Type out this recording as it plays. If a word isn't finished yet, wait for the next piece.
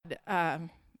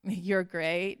you're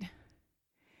great,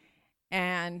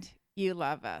 and you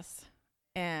love us,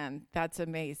 and that's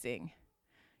amazing.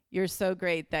 You're so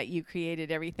great that you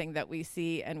created everything that we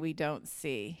see and we don't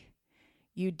see.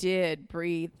 You did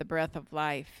breathe the breath of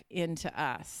life into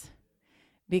us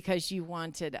because you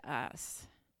wanted us.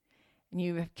 And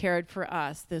you have cared for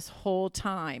us this whole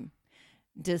time,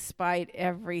 despite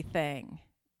everything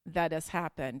that has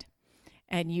happened.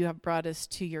 And you have brought us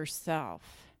to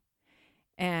yourself.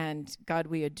 And God,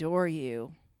 we adore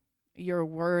you. You're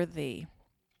worthy.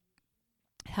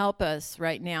 Help us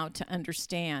right now to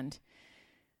understand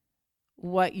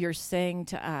what you're saying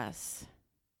to us.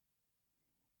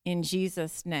 In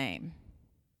Jesus' name,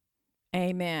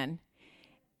 amen.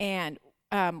 And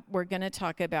we're going to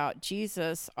talk about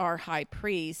Jesus, our high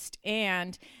priest,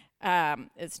 and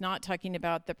it's not talking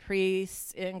about the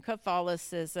priests in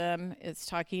Catholicism. It's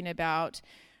talking about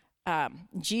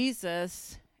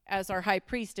Jesus as our high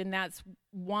priest, and that's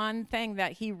one thing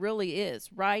that he really is.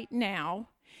 Right now,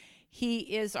 he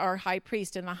is our high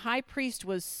priest, and the high priest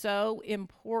was so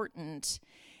important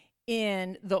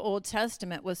in the Old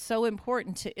Testament, was so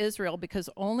important to Israel because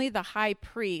only the high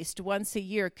priest once a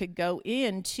year could go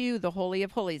into the Holy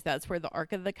of Holies. That's where the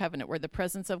Ark of the Covenant, where the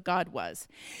presence of God was.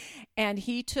 And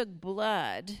he took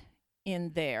blood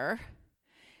in there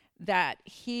that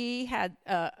he had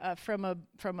from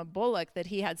a bullock that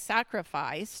he had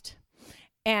sacrificed.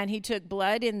 And he took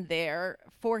blood in there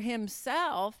for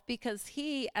himself because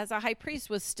he, as a high priest,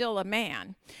 was still a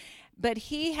man. But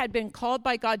he had been called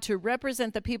by God to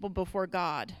represent the people before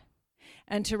God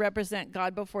and to represent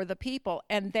God before the people.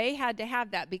 And they had to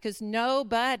have that because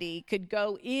nobody could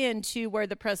go into where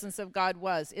the presence of God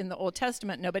was in the Old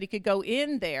Testament. Nobody could go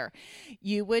in there.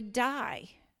 You would die.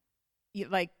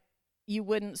 You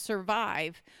wouldn't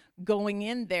survive going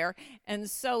in there. And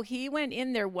so he went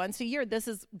in there once a year.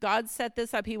 God set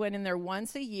this up. He went in there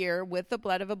once a year with the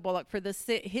blood of a bullock for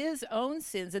his own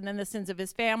sins and then the sins of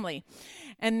his family.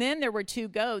 And then there were 2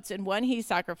 goats, and one he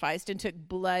sacrificed and took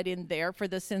blood in there for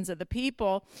the sins of the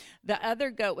people. The other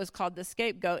goat was called the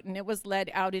scapegoat, and it was led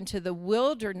out into the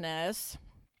wilderness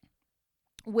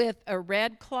with a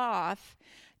red cloth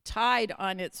tied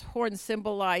on its horn,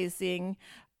 symbolizing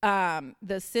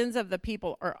the sins of the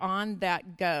people are on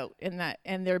that goat,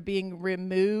 and they're being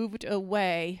removed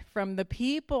away from the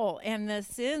people, and the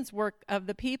sins were of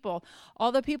the people.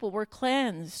 All the people were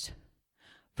cleansed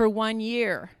for 1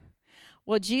 year.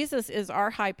 Well, Jesus is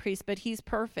our high priest, but he's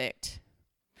perfect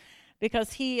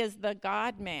because he is the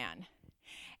God-man.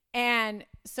 And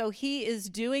so he is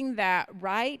doing that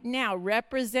right now,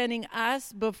 representing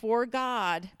us before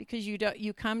God, because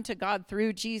you come to God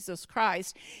through Jesus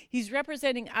Christ. He's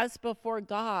representing us before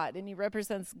God, and he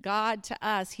represents God to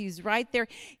us. He's right there.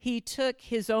 He took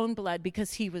his own blood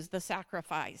because he was the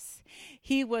sacrifice.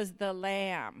 He was the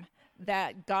lamb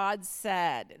that God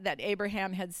said, that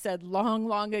Abraham had said long,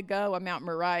 long ago on Mount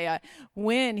Moriah,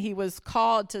 when he was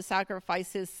called to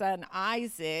sacrifice his son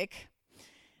Isaac,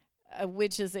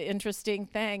 which is an interesting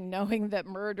thing, knowing that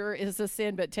murder is a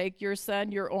sin, but take your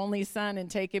son, your only son, and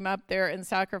take him up there and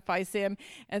sacrifice him.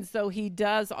 And so he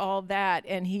does all that,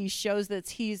 and he shows that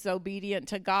he's obedient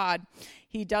to God.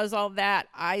 He does all that.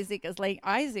 Isaac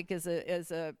is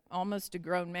a almost a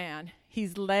grown man.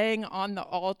 He's laying on the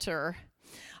altar.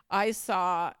 I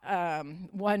saw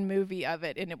one movie of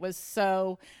it, and it was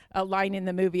so, a line in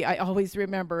the movie, I always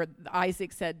remember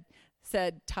Isaac said,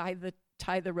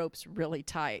 tie the ropes really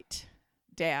tight,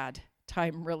 Dad,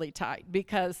 tie them really tight,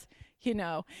 because,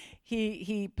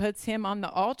 he puts him on the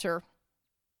altar,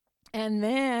 and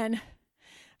then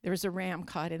there's a ram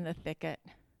caught in the thicket.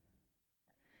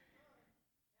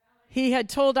 He had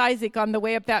told Isaac on the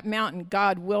way up that mountain,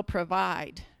 God will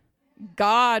provide.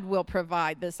 God will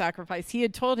provide the sacrifice. He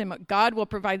had told him God will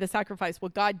provide the sacrifice. Well,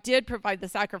 God did provide the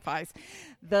sacrifice.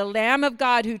 The Lamb of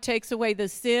God who takes away the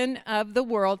sin of the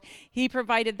world, he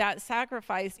provided that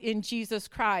sacrifice in Jesus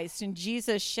Christ. And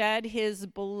Jesus shed his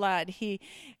blood. He,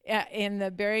 in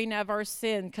the bearing of our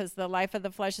sin, because the life of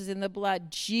the flesh is in the blood,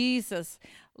 Jesus'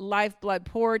 lifeblood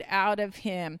poured out of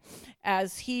him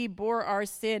as he bore our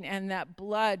sin, and that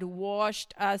blood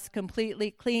washed us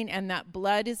completely clean, and that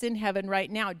blood is in heaven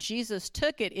right now. Jesus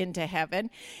took it into heaven.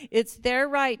 It's there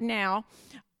right now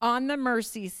on the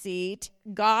mercy seat.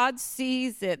 God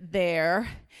sees it there,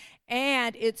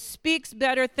 and it speaks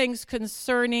better things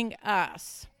concerning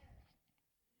us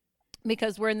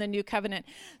because we're in the new covenant.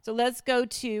 So let's go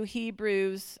to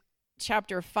Hebrews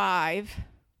chapter 5.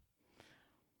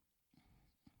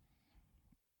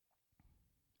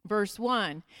 Verse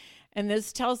 1, and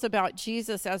this tells about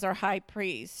Jesus as our high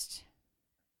priest.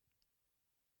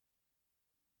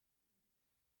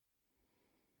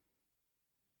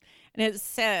 And it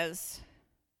says,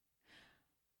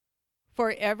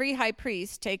 "For every high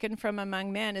priest taken from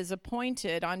among men is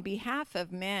appointed on behalf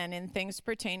of men in things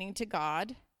pertaining to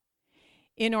God,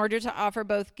 in order to offer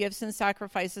both gifts and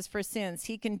sacrifices for sins.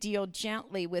 He can deal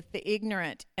gently with the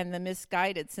ignorant and the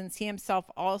misguided, since he himself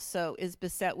also is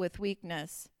beset with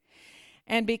weakness.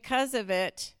 And because of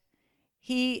it,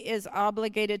 he is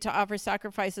obligated to offer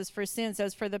sacrifices for sins,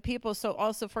 as for the people, so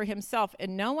also for himself.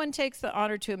 And no one takes the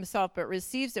honor to himself, but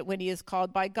receives it when he is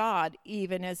called by God,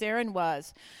 even as Aaron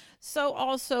was. So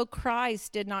also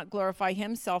Christ did not glorify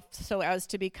himself so as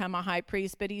to become a high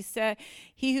priest, but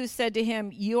he who said to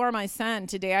him, 'You are my son,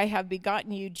 today I have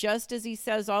begotten you,' just as he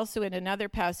says also in another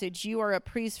passage, 'You are a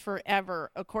priest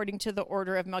forever, according to the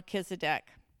order of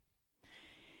Melchizedek.'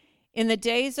 In the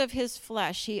days of his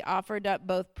flesh, he offered up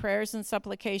both prayers and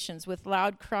supplications with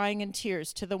loud crying and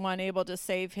tears to the one able to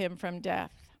save him from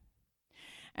death.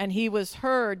 And he was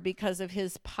heard because of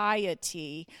his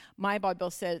piety." My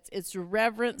Bible says it's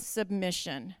reverent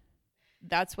submission.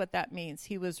 That's what that means.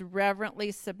 He was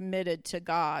reverently submitted to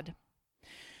God.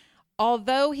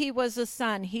 "Although he was a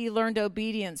son, he learned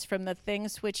obedience from the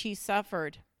things which he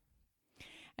suffered.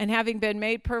 And having been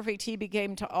made perfect, he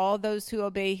became to all those who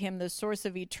obey him the source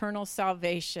of eternal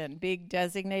salvation, being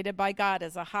designated by God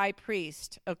as a high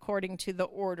priest according to the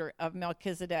order of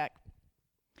Melchizedek."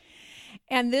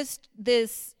 And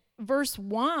this verse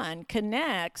 1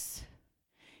 connects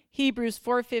Hebrews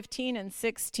 4:15 and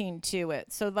 16 to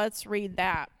it. So let's read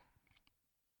that.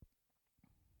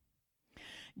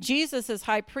 Jesus as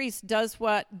high priest does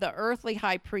what the earthly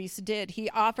high priest did. He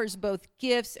offers both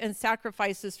gifts and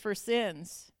sacrifices for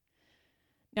sins.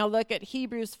 Now look at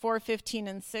Hebrews 4:15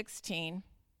 and 16.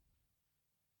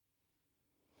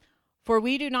 "For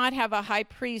we do not have a high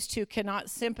priest who cannot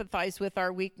sympathize with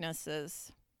our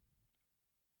weaknesses."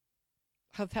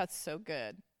 Oh, that's so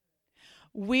good.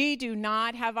 We do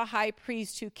not have a high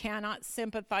priest who cannot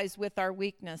sympathize with our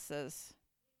weaknesses.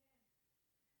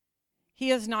 He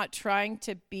is not trying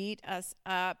to beat us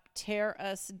up, tear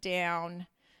us down,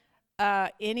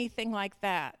 anything like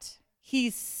that. He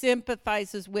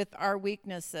sympathizes with our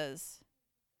weaknesses.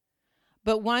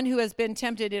 "But one who has been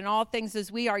tempted in all things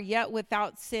as we are, yet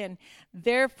without sin.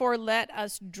 Therefore let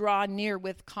us draw near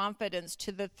with confidence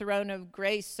to the throne of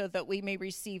grace, so that we may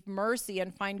receive mercy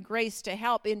and find grace to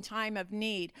help in time of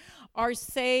need." Our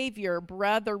Savior,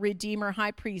 brother, Redeemer,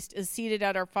 High Priest, is seated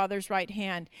at our Father's right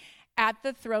hand at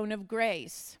the throne of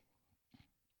grace.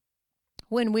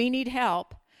 When we need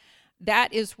help,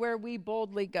 that is where we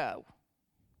boldly go.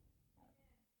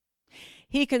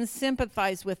 He can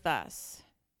sympathize with us.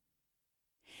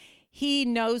 He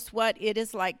knows what it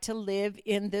is like to live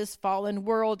in this fallen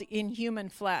world in human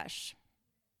flesh.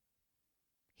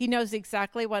 He knows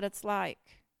exactly what it's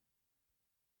like.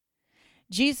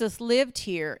 Jesus lived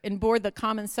here and bore the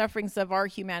common sufferings of our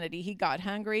humanity. He got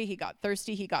hungry, he got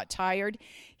thirsty, he got tired.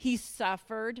 He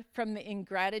suffered from the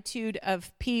ingratitude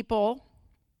of people.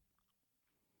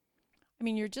 I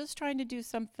mean, you're just trying to do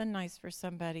something nice for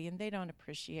somebody and they don't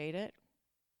appreciate it.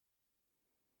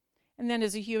 And then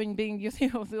as a human being, you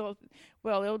think, well,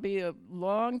 it'll be a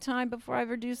long time before I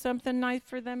ever do something nice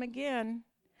for them again.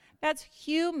 That's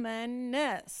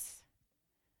humanness.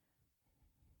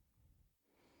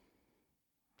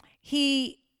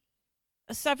 He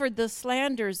suffered the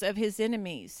slanders of his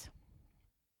enemies.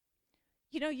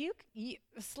 You know,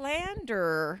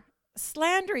 slandering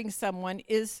someone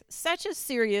is such a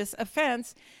serious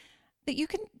offense that you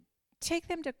can take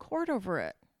them to court over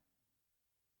it.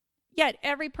 Yet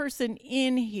every person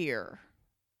in here,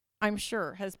 I'm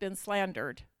sure, has been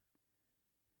slandered.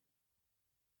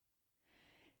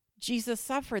 Jesus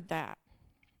suffered that.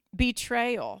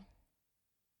 Betrayal.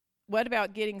 What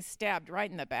about getting stabbed right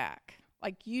in the back?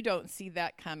 Like, you don't see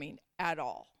that coming at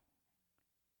all.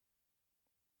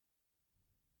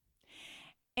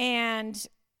 And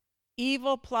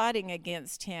evil plotting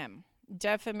against him,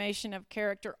 defamation of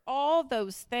character, all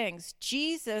those things.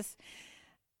 Jesus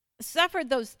suffered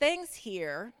those things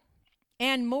here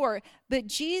and more. But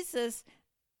Jesus,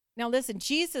 now listen,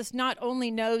 Jesus not only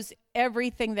knows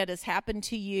everything that has happened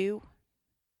to you,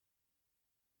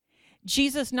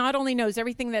 Jesus not only knows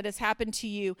everything that has happened to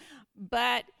you,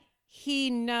 but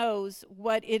he knows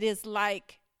what it is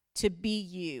like to be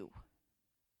you.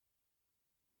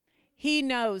 He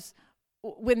knows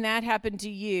when that happened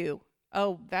to you,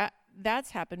 oh,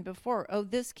 that's happened before. Oh,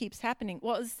 this keeps happening.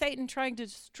 Well, is Satan trying to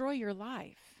destroy your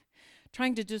life?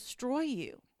 Trying to destroy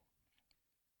you?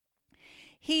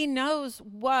 He knows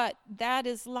what that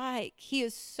is like. He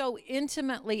is so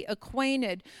intimately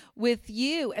acquainted with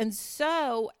you and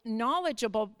so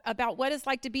knowledgeable about what it's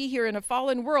like to be here in a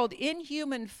fallen world in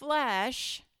human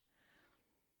flesh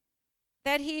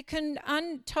that he can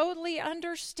totally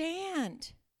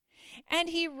understand. And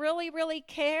he really, really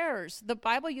cares. The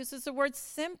Bible uses the word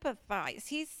sympathize.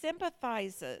 He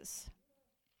sympathizes.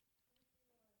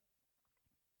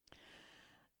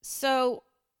 So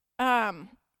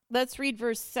let's read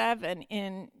verse 7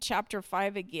 in chapter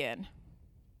 5 again.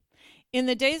 In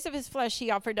the days of his flesh,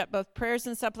 he offered up both prayers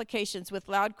and supplications with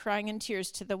loud crying and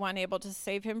tears to the one able to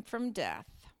save him from death.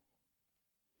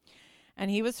 And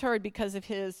he was heard because of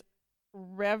his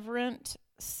reverent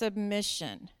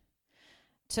submission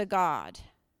to God.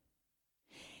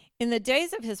 In the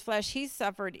days of his flesh, he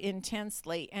suffered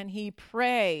intensely, and he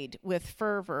prayed with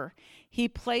fervor. He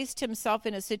placed himself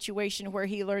in a situation where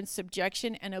he learned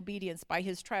subjection and obedience by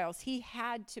his trials. He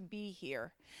had to be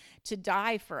here to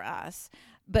die for us,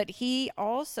 but he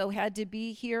also had to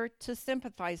be here to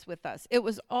sympathize with us. It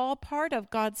was all part of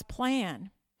God's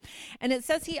plan. And it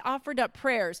says he offered up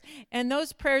prayers, and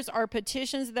those prayers are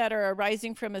petitions that are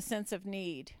arising from a sense of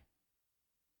need.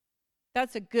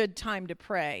 That's a good time to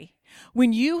pray.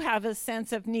 When you have a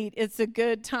sense of need, it's a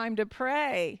good time to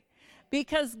pray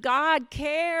because God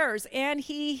cares and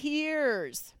he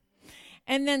hears.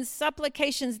 And then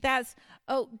supplications, that's,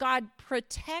 oh, God,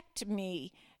 protect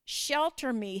me,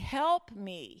 shelter me, help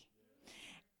me.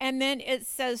 And then it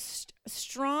says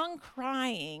strong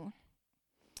crying,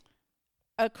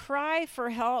 a cry for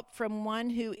help from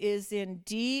one who is in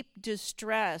deep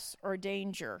distress or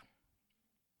danger.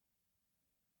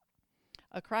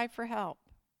 A cry for help.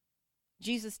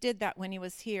 Jesus did that when he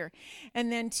was here.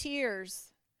 And then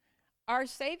tears. Our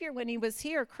Savior, when he was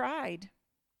here, cried.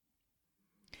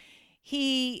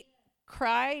 He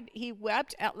cried, he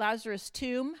wept at Lazarus'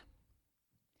 tomb.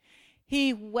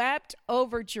 He wept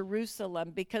over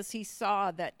Jerusalem because he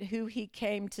saw that who he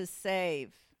came to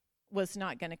save was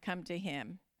not going to come to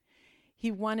him.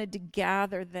 He wanted to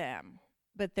gather them,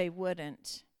 but they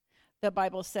wouldn't. The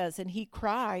Bible says, and he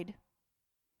cried.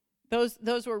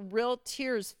 Those were real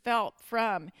tears felt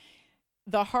from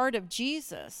the heart of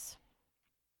Jesus.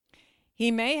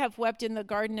 He may have wept in the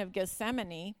Garden of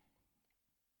Gethsemane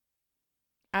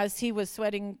as he was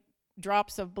sweating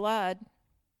drops of blood.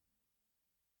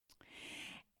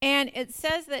 And it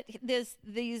says that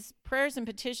these prayers and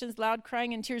petitions, loud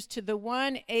crying and tears to the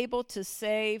one able to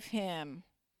save him,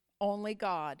 only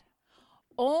God.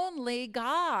 Only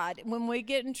God. When we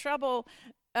get in trouble,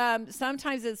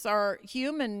 sometimes it's our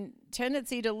human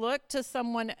tendency to look to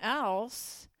someone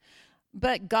else,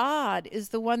 but God is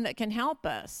the one that can help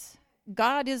us.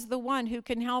 God is the one who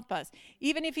can help us.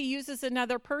 Even if he uses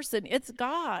another person, it's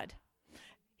God.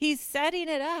 He's setting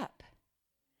it up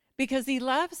because he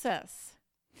loves us.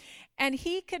 And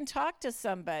he can talk to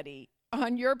somebody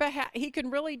on your behalf. He can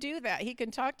really do that. He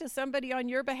can talk to somebody on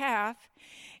your behalf,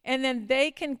 and then they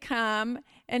can come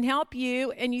and help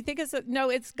you. And you think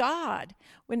it's God.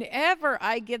 Whenever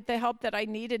I get the help that I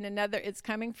need in another, it's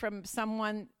coming from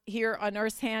someone here on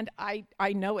earth's hand, I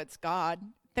know it's God.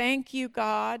 Thank you,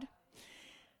 God.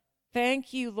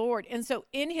 Thank you, Lord. And so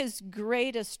in his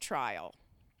greatest trial,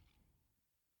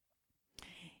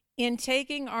 in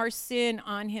taking our sin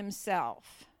on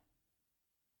himself,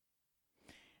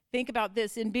 think about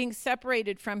this, in being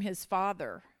separated from his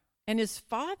Father. And his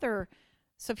Father,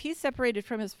 so if he's separated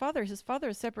from his Father is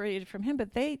separated from him,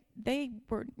 but they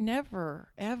were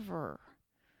never, ever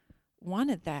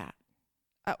wanted that.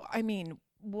 I mean,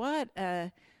 what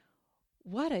a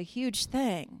huge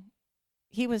thing.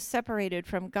 He was separated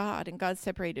from God, and God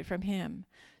separated from him.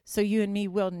 So you and me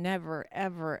will never,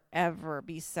 ever, ever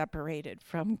be separated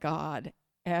from God,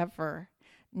 ever.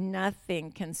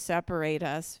 Nothing can separate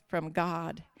us from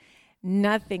God.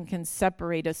 Nothing can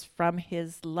separate us from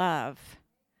his love.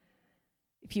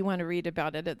 If you want to read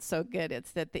about it, it's so good.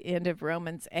 It's at the end of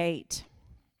Romans 8.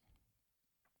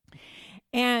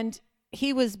 And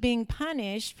he was being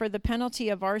punished for the penalty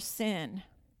of our sin.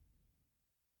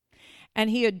 And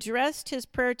he addressed his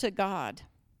prayer to God,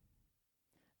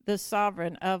 the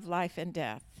sovereign of life and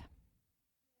death.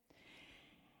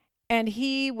 And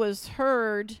he was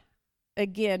heard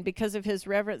again because of his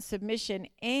reverent submission,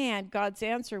 and God's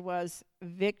answer was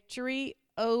victory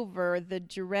over the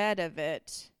dread of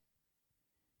it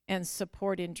and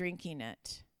support in drinking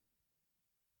it.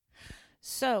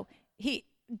 So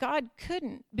God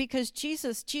couldn't, because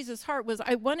Jesus' heart was,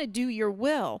 I want to do your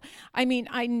will. I mean,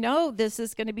 I know this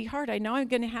is going to be hard. I know I'm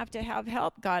going to have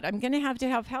help, God. I'm going to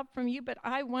have help from you, but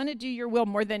I want to do your will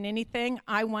more than anything.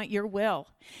 I want your will.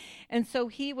 And so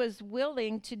he was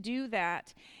willing to do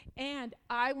that. And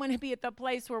I want to be at the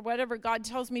place where whatever God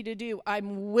tells me to do,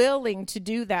 I'm willing to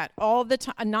do that all the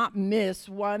time, not miss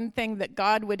one thing that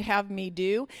God would have me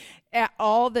do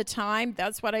all the time.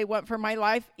 That's what I want for my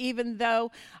life, even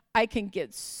though I can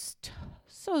get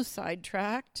so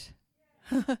sidetracked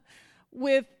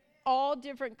with all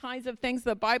different kinds of things.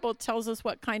 The Bible tells us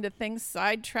what kind of things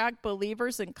sidetrack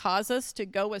believers and cause us to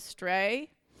go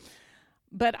astray.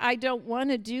 But I don't want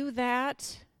to do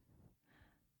that.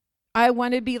 I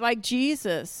want to be like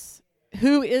Jesus,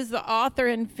 who is the author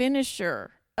and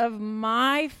finisher of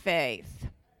my faith.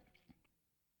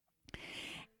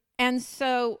 And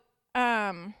so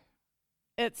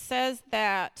it says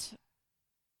that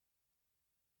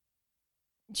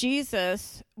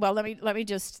Jesus, well, let me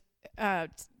just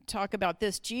talk about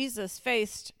this. Jesus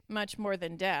faced much more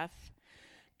than death,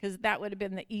 because that would have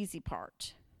been the easy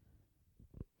part.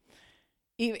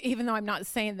 Even though I'm not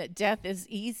saying that death is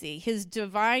easy, his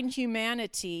divine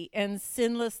humanity and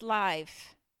sinless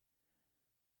life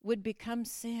would become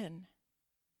sin.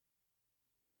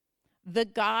 The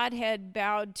Godhead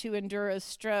bowed to endure a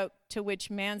stroke to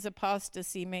which man's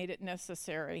apostasy made it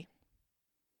necessary.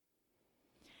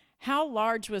 How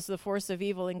large was the force of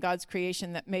evil in God's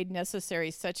creation that made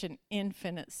necessary such an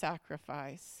infinite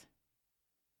sacrifice?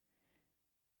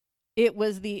 It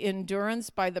was the endurance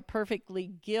by the perfectly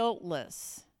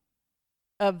guiltless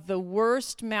of the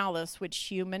worst malice which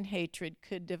human hatred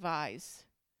could devise.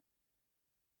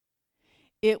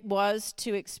 It was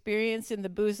to experience in the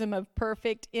bosom of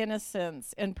perfect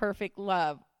innocence and perfect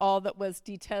love all that was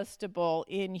detestable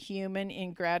in human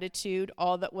ingratitude,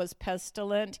 all that was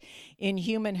pestilent in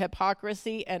human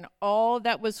hypocrisy, and all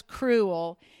that was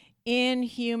cruel in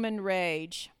human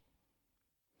rage.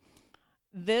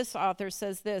 This author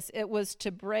says this: it was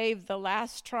to brave the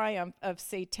last triumph of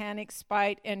satanic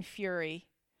spite and fury,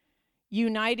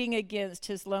 uniting against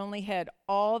his lonely head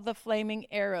all the flaming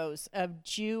arrows of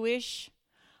Jewish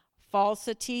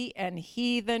falsity and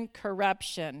heathen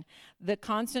corruption, the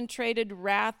concentrated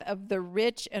wrath of the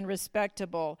rich and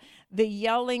respectable, the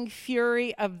yelling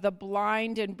fury of the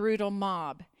blind and brutal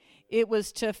mob. It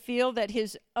was to feel that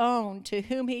his own, to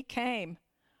whom he came,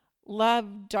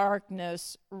 loved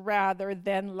darkness rather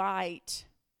than light,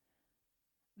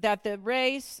 that the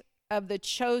race of the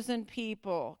chosen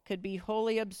people could be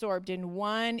wholly absorbed in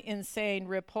one insane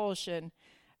repulsion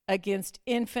against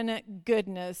infinite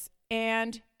goodness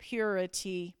and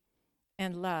purity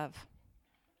and love.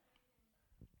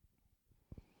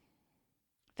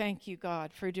 Thank you,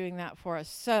 God, for doing that for us.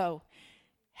 So,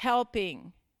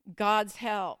 helping, God's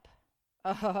help.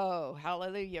 Oh,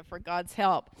 hallelujah for God's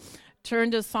help.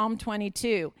 Turn to Psalm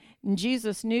 22. And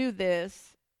Jesus knew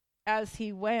this as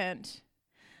he went.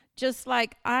 Just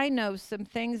like I know some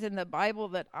things in the Bible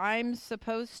that I'm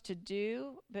supposed to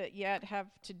do, but yet have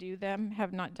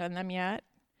not done them yet.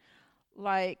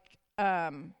 Like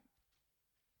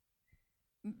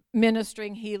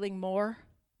ministering healing more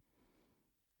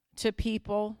to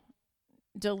people,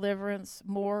 deliverance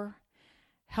more,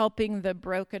 helping the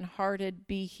brokenhearted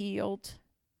be healed.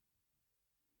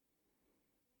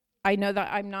 I know that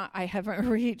I haven't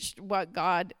reached what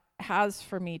God has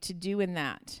for me to do in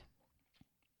that.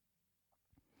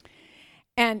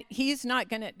 And he's not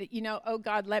going to, oh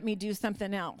God, let me do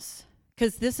something else,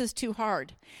 because this is too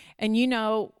hard. And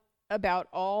about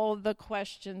all the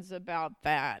questions about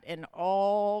that and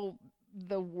all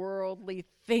the worldly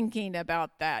thinking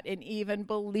about that, and even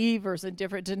believers in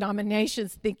different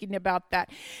denominations thinking about that.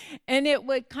 And it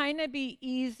would kind of be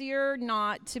easier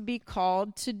not to be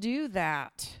called to do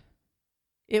that.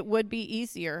 It would be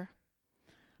easier.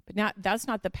 But that's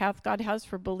not the path God has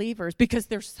for believers, because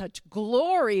there's such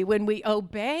glory when we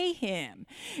obey him.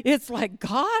 It's like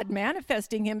God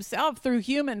manifesting himself through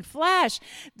human flesh.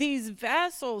 These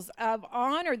vessels of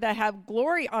honor that have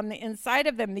glory on the inside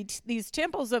of them, these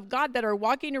temples of God that are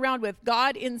walking around with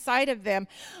God inside of them.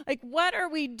 Like, what are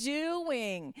we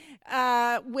doing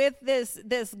with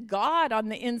this God on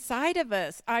the inside of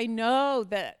us? I know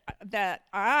that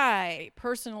I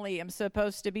personally am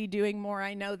supposed to be doing more.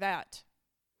 I know that.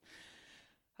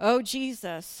 Oh,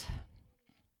 Jesus,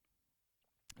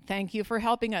 thank you for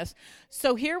helping us.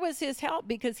 So here was his help,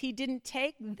 because he didn't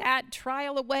take that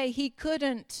trial away. He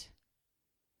couldn't.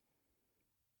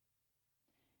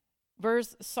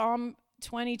 Psalm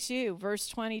 22, verse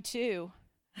 22.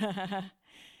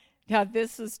 God,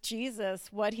 this is Jesus,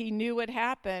 what he knew would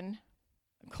happen.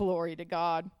 Glory to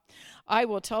God. I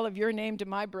will tell of your name to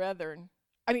my brethren.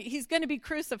 I mean, he's going to be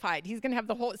crucified. He's going to have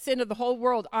the whole sin of the whole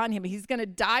world on him. He's going to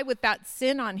die with that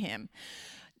sin on him.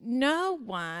 No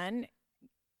one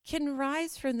can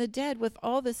rise from the dead with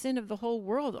all the sin of the whole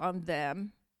world on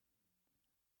them,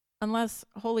 unless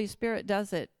Holy Spirit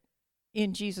does it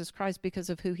in Jesus Christ because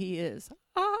of who he is.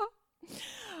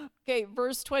 Okay,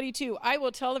 verse 22, I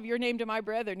will tell of your name to my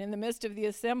brethren. In the midst of the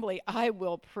assembly, I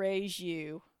will praise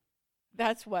you.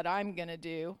 That's what I'm going to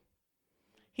do.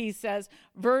 He says,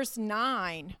 verse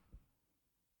 9,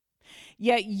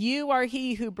 yet you are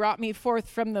he who brought me forth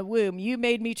from the womb. You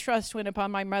made me trust when upon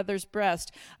my mother's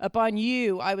breast. Upon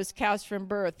you I was cast from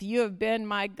birth. You have been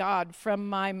my God from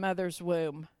my mother's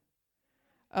womb.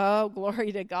 Oh,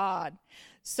 glory to God.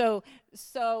 So,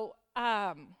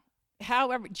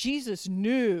 however, Jesus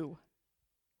knew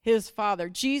his Father.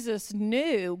 Jesus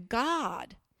knew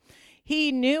God.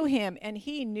 He knew him, and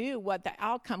he knew what the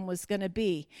outcome was going to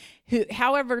be.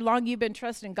 However long you've been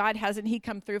trusting God, hasn't he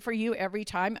come through for you every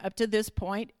time up to this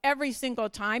point, every single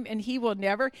time? And he will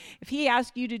never, if he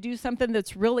asks you to do something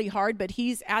that's really hard, but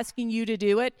he's asking you to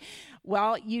do it,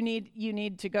 well, you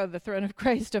need to go to the throne of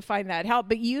grace to find that help.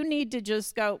 But you need to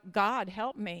just go, God,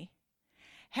 help me.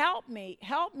 Help me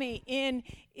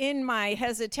in my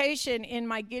hesitation, in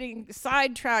my getting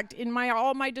sidetracked, in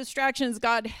all my distractions.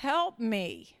 God, help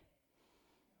me.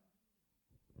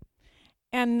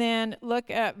 And then look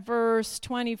at verse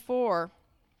 24.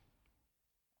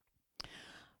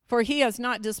 For he has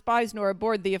not despised nor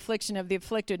abhorred the affliction of the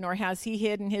afflicted, nor has he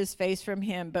hidden his face from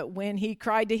him. But when he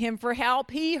cried to him for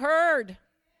help, he heard.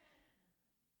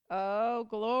 Oh,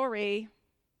 glory.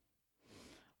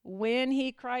 When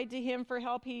he cried to him for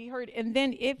help, he heard. And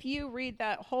then if you read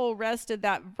that whole rest of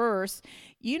that verse,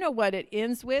 you know what it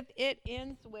ends with? It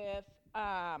ends with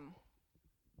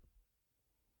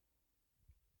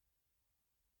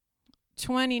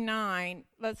 29.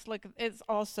 Let's look. It's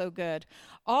also good.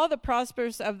 All the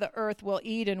prosperous of the earth will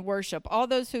eat and worship. All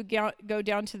those who go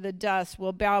down to the dust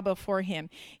will bow before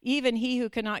him. Even he who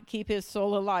cannot keep his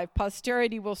soul alive.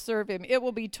 Posterity will serve him. It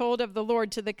will be told of the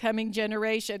Lord to the coming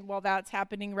generation. Well, that's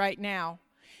happening right now,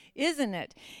 isn't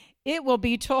it? It will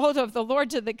be told of the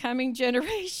Lord to the coming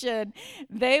generation.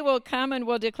 They will come and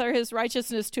will declare his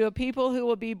righteousness to a people who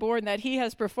will be born, that he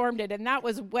has performed it. And that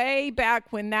was way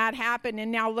back when that happened.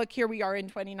 And now look, here we are in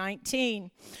 2019.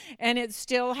 And it's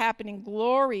still happening.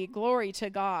 Glory, glory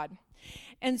to God.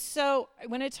 And so I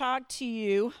want to talk to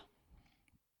you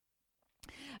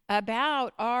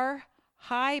about our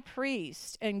high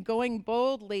priest and going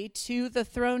boldly to the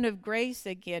throne of grace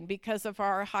again because of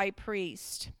our high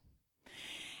priest.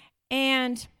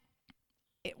 And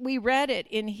we read it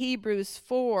in Hebrews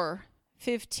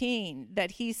 4:15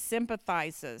 that he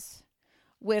sympathizes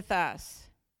with us.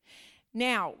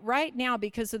 Now, right now,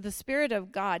 because of the Spirit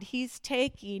of God, he's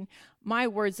taking my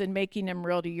words and making them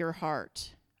real to your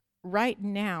heart. Right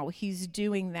now, he's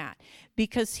doing that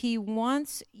because he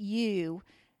wants you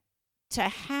to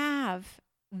have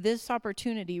this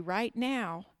opportunity right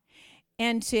now,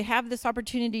 and to have this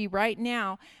opportunity right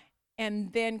now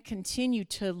and then continue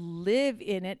to live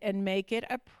in it and make it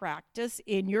a practice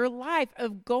in your life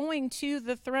of going to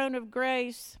the throne of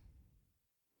grace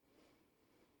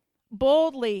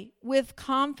boldly, with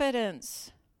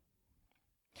confidence.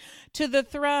 To the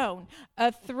throne.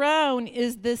 A throne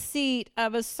is the seat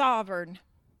of a sovereign.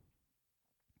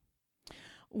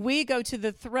 We go to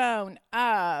the throne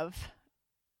of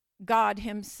God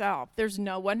himself. There's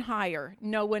no one higher.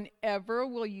 No one ever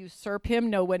will usurp him.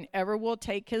 No one ever will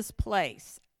take his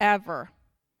place, ever.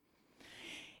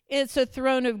 It's a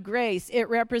throne of grace. It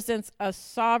represents a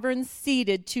sovereign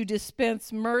seated to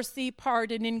dispense mercy,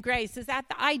 pardon, and grace. Is that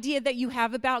the idea that you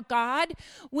have about God?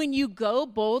 When you go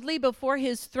boldly before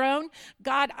his throne,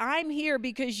 God, I'm here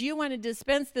because you want to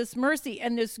dispense this mercy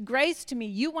and this grace to me.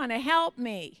 You want to help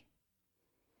me.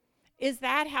 Is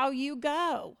that how you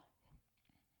go?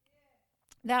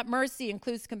 That mercy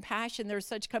includes compassion. There's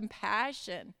such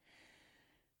compassion.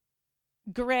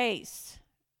 Grace.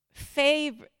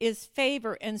 Favor is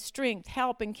favor and strength,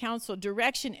 help and counsel,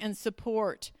 direction and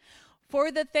support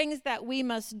for the things that we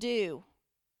must do,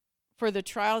 for the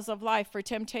trials of life, for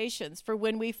temptations, for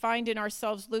when we find in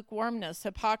ourselves lukewarmness,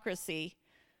 hypocrisy,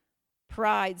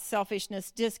 pride,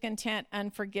 selfishness, discontent,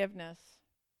 unforgiveness.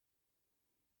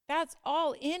 That's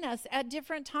all in us at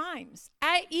different times,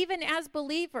 even as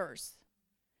believers.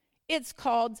 It's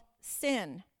called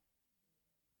sin.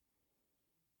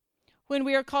 When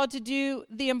we are called to do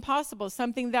the impossible,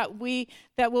 something that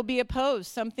will be opposed,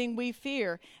 something we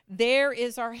fear, there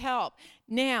is our help.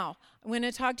 Now, I'm going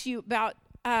to talk to you about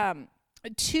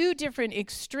two different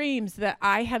extremes that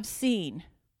I have seen.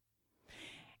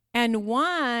 And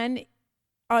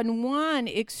on one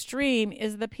extreme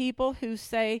is the people who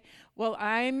say, well,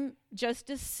 I'm just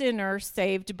a sinner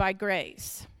saved by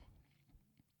grace.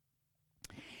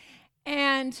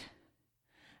 And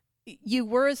you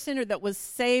were a sinner that was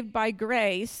saved by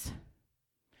grace,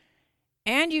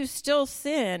 and you still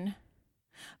sin,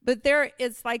 but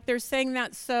it's like they're saying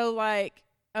that so like,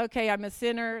 okay, I'm a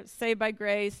sinner, saved by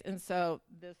grace, and so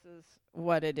this is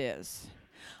what it is.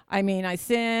 I mean, I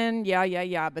sin,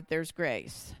 yeah, but there's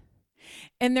grace.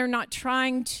 And they're not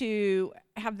trying to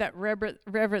have that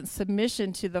reverent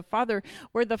submission to the Father,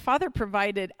 where the Father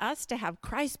provided us to have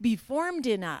Christ be formed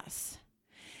in us.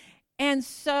 And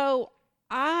so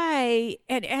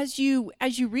as you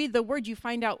read the word, you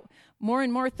find out more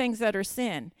and more things that are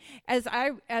sin. As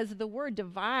the word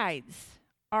divides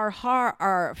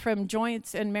our from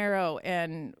joints and marrow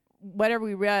and whatever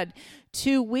we read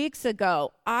 2 weeks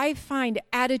ago, I find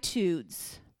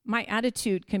attitudes. My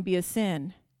attitude can be a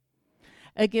sin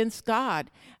against God.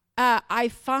 I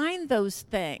find those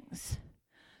things.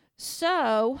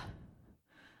 So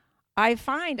I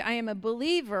find I am a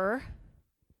believer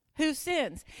who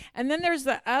sins. And then there's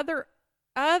the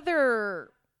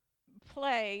other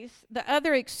place, the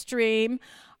other extreme.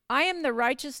 I am the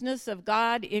righteousness of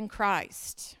God in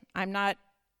Christ. I'm not,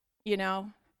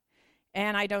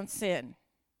 and I don't sin.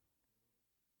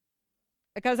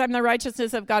 Because I'm the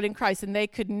righteousness of God in Christ, and they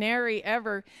could nary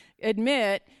ever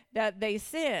admit that they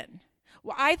sin.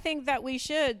 Well, I think that we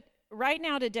should, right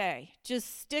now today,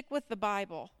 just stick with the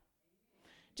Bible.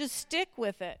 Just stick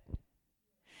with it.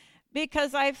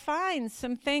 Because I find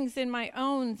some things in my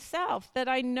own self that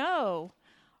I know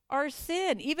are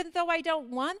sin, even though I don't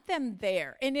want them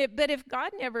there. But if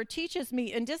God never teaches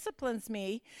me and disciplines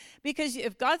me, because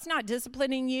if God's not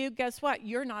disciplining you, guess what?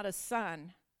 You're not a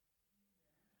son.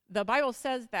 The Bible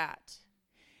says that.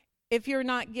 If you're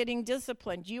not getting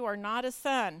disciplined, you are not a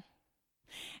son.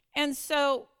 And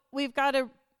so we've got to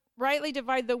rightly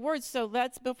divide the word. So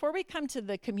before we come to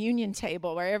the communion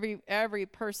table, where every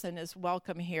person is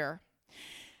welcome here,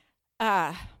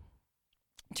 turn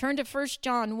to 1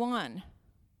 John 1.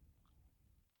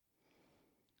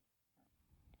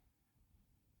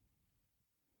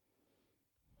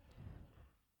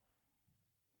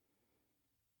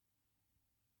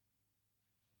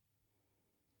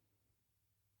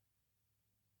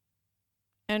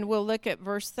 And we'll look at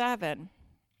verse 7.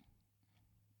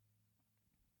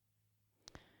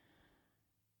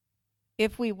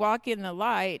 If we walk in the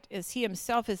light, as he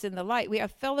himself is in the light, we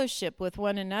have fellowship with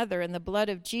one another, and the blood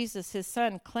of Jesus, his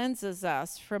son, cleanses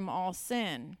us from all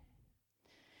sin.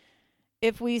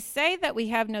 If we say that we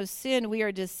have no sin, we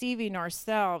are deceiving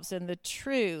ourselves, and the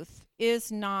truth is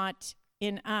not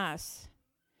in us.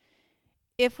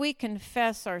 If we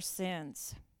confess our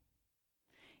sins,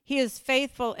 he is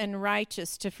faithful and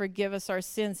righteous to forgive us our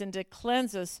sins and to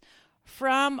cleanse us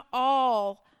from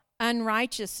all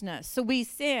unrighteousness. So we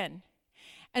sin,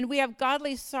 and we have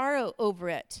godly sorrow over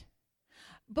it,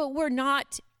 but we're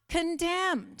not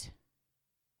condemned.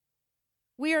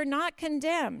 We are not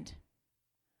condemned.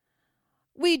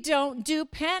 We don't do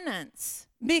penance,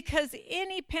 because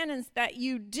any penance that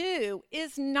you do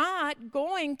is not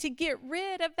going to get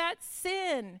rid of that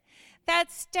sin,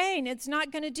 that stain. It's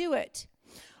not going to do it.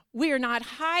 We are not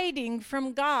hiding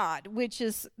from God, which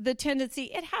is the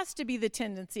tendency. It has to be the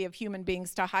tendency of human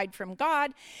beings to hide from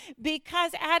God,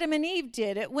 because Adam and Eve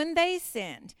did it when they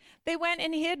sinned. They went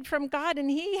and hid from God,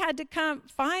 and he had to come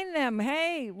find them.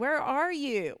 Hey, where are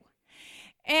you?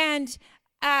 And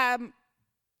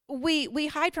we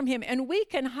hide from him, and we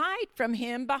can hide from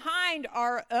him behind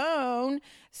our own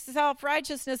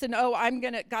self-righteousness and, I'm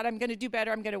going to do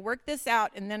better. I'm going to work this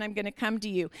out, and then I'm going to come to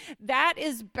you. That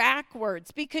is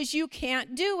backwards, because you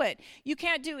can't do it. You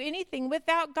can't do anything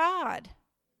without God.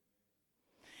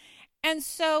 And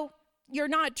so you're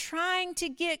not trying to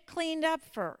get cleaned up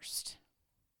first.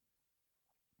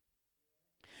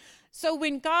 So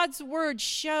when God's word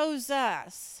shows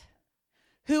us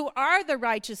who are the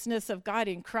righteousness of God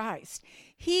in Christ,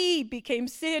 he became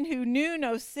sin who knew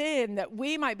no sin, that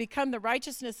we might become the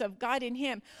righteousness of God in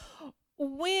him.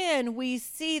 When we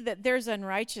see that there's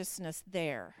unrighteousness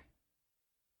there,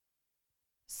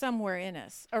 somewhere in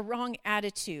us, a wrong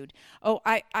attitude.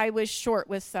 I was short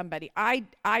with somebody.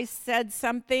 I said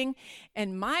something,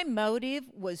 and my motive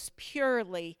was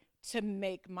purely to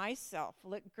make myself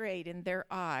look great in their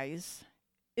eyes.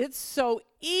 It's so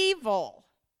evil.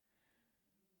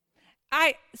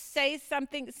 I saying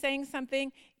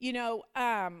something,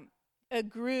 a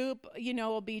group,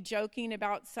 will be joking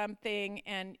about something,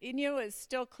 and it's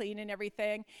still clean and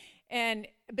everything.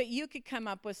 But you could come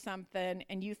up with something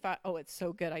and you thought, it's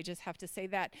so good, I just have to say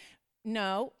that.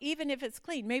 No, even if it's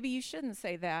clean, maybe you shouldn't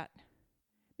say that.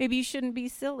 Maybe you shouldn't be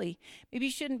silly. Maybe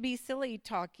you shouldn't be silly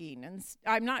talking. And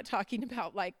I'm not talking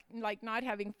about like not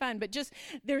having fun, but just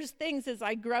there's things as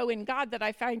I grow in God that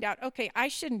I find out, okay, I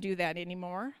shouldn't do that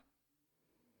anymore.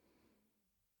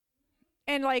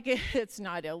 And like, it's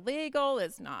not illegal.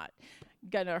 It's not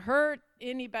going to hurt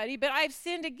anybody, but I've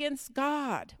sinned against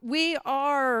God. We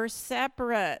are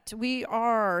separate. We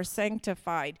are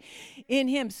sanctified in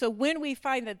him. So when we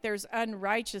find that there's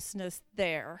unrighteousness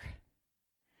there,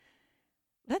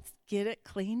 let's get it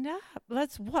cleaned up.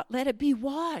 Let it be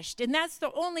washed. And that's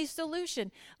the only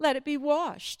solution. Let it be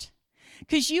washed.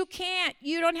 Because you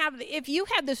don't have, if you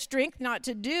had the strength not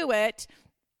to do it,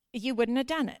 you wouldn't have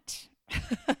done it.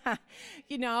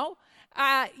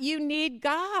 You need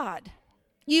God.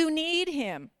 You need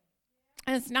him.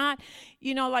 And it's not,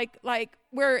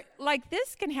 like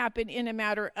this can happen in a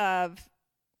matter of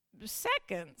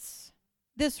seconds.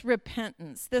 This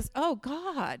repentance, oh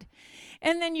God.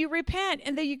 And then you repent,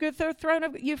 and then you go to the throne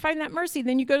of, you find that mercy,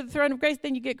 then you go to the throne of grace,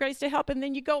 then you get grace to help, and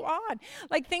then you go on.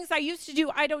 Like things I used to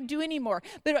do, I don't do anymore.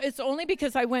 But it's only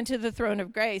because I went to the throne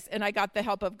of grace and I got the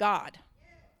help of God.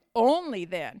 Only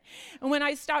then. And when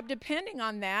I stop depending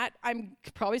on that, I'm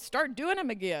probably start doing them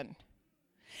again.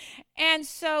 And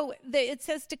so it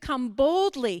says to come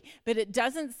boldly, but it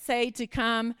doesn't say to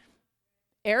come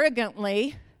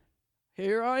arrogantly.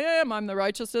 Here I am, I'm the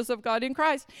righteousness of God in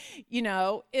Christ.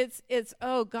 It's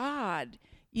oh God,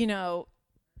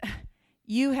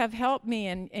 you have helped me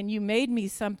and you made me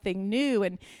something new,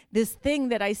 and this thing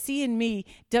that I see in me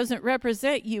doesn't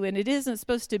represent you, and it isn't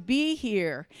supposed to be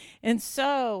here. And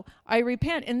so I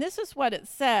repent. And this is what it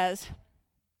says,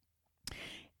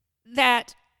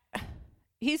 that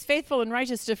he's faithful and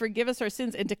righteous to forgive us our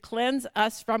sins and to cleanse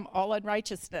us from all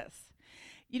unrighteousness.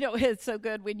 It's so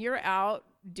good when you're out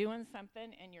doing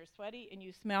something and you're sweaty and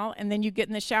you smell, and then you get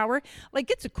in the shower.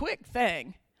 Like, it's a quick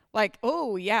thing. Like,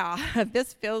 oh yeah,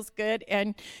 this feels good,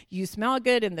 and you smell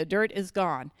good, and the dirt is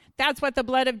gone. That's what the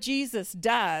blood of Jesus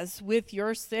does with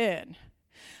your sin.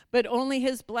 But only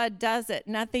his blood does it.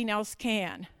 Nothing else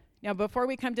can. Now, before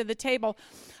we come to the table,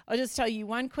 I'll just tell you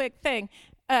one quick thing.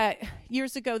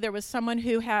 Years ago, there was someone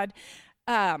who had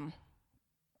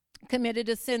committed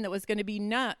a sin that was going to be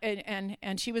known,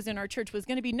 and she was in our church, was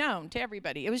going to be known to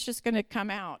everybody. It was just going to come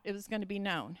out. It was going to be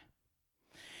known.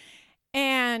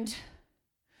 And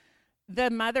the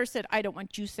mother said, I don't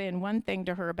want you saying one thing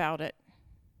to her about it.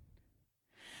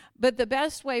 But the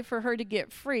best way for her to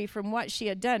get free from what she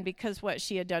had done, because what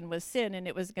she had done was sin and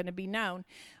it was going to be known,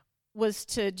 was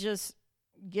to just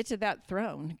get to that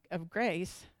throne of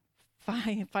grace,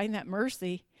 find that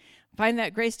mercy, find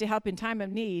that grace to help in time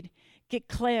of need, get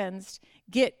cleansed,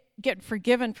 get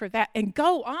forgiven for that, and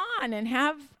go on and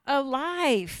have a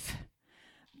life.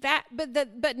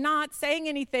 But not saying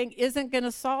anything isn't going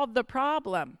to solve the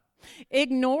problem.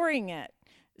 Ignoring it,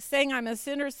 saying I'm a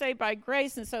sinner saved by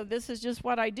grace, and so this is just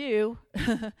what I do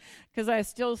because I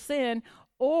still sin,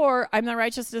 or I'm the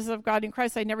righteousness of God in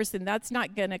Christ, I never sin. That's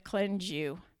not going to cleanse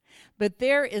you. But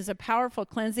there is a powerful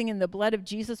cleansing in the blood of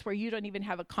Jesus where you don't even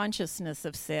have a consciousness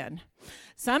of sin.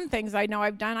 Some things I know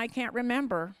I've done I can't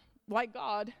remember, like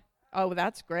God. Oh,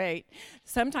 that's great.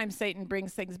 Sometimes Satan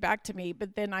brings things back to me,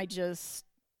 but then I just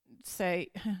say,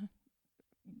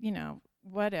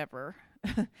 whatever.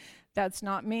 That's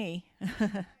not me.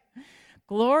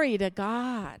 Glory to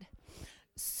God.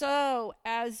 So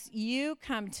as you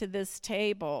come to this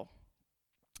table,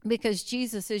 because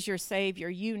Jesus is your Savior,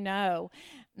 you know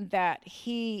that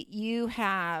you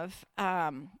have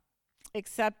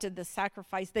accepted the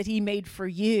sacrifice that he made for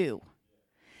you.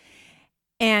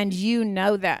 And you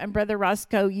know that. And Brother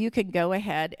Roscoe, you can go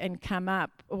ahead and come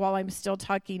up while I'm still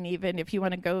talking, even if you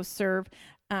want to go serve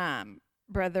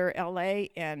Brother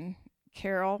L.A. and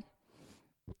Carol.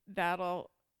 That'll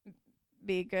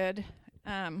be good.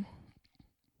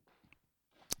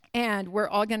 And we're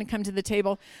all going to come to the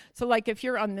table. So like if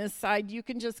you're on this side, you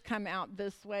can just come out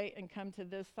this way and come to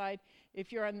this side.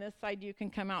 If you're on this side, you can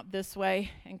come out this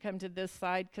way and come to this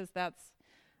side, because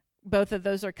both of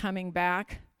those are coming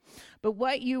back. But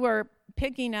what you are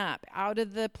picking up out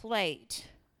of the plate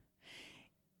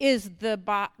is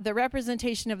the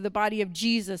representation of the body of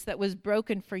Jesus that was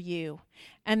broken for you,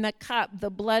 and the cup, the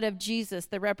blood of Jesus,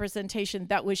 the representation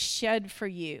that was shed for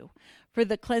you, for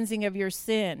the cleansing of your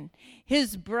sin.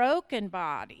 His broken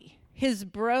body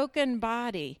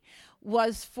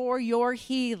was for your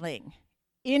healing.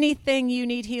 Anything you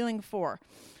need healing for.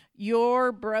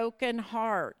 Your broken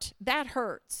heart, that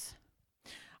hurts.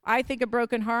 I think a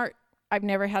broken heart, I've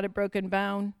never had a broken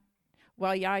bone.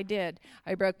 Well, yeah, I did.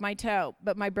 I broke my toe,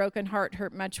 but my broken heart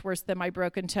hurt much worse than my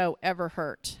broken toe ever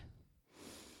hurt.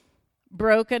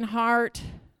 Broken heart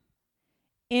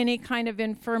any kind of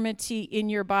infirmity in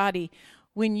your body.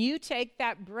 When you take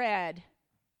that bread,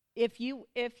 if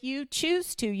you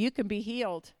choose to, you can be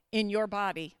healed in your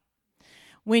body.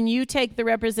 When you take the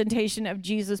representation of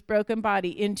Jesus' broken body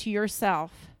into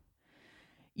yourself,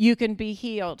 you can be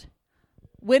healed.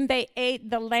 When they ate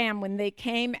the lamb, when they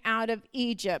came out of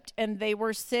Egypt and they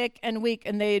were sick and weak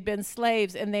and they had been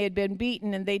slaves and they had been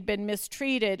beaten and they'd been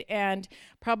mistreated and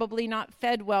probably not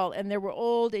fed well, and there were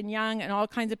old and young and all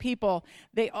kinds of people,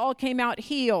 they all came out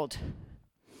healed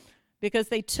because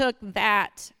they took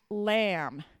that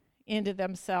lamb into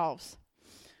themselves.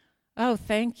 Oh,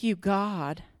 thank you,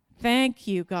 God. Thank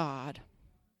you, God.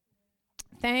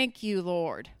 Thank you,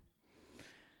 Lord.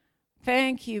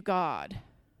 Thank you, God.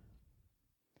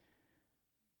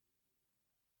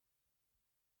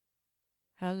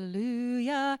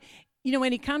 Hallelujah. You know,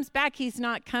 when he comes back, he's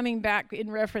not coming back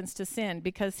in reference to sin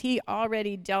because he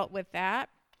already dealt with that.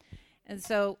 And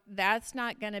so that's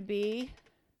not going to be,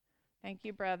 thank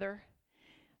you, brother,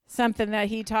 something that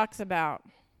he talks about.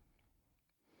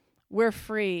 We're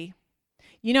free.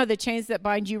 You know, the chains that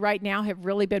bind you right now have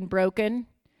really been broken.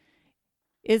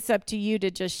 It's up to you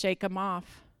to just shake them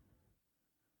off.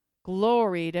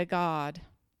 Glory to God.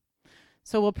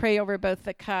 So we'll pray over both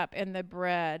the cup and the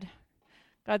bread.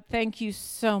 God, thank you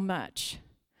so much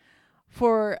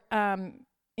for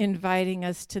inviting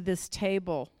us to this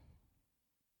table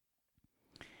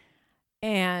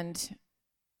and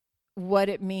what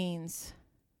it means.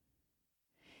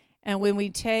 And when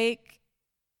we take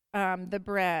the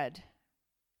bread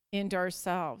into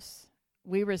ourselves,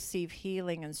 we receive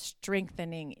healing and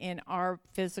strengthening in our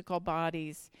physical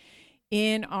bodies,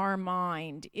 in our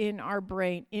mind, in our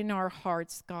brain, in our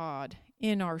hearts, God,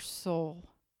 in our soul.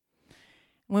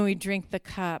 When we drink the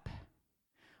cup,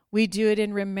 we do it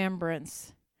in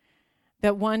remembrance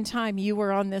that one time you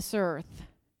were on this earth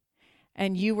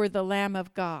and you were the Lamb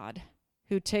of God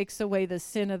who takes away the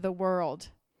sin of the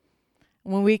world.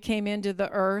 When we came into the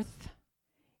earth,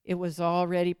 it was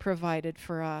already provided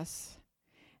for us.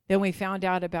 Then we found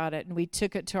out about it and we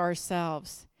took it to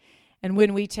ourselves. And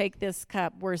when we take this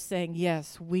cup, we're saying,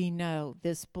 yes, we know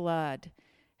this blood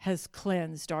has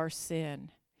cleansed our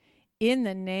sin. In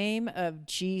the name of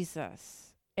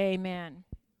Jesus, amen.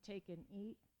 Take and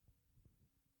eat.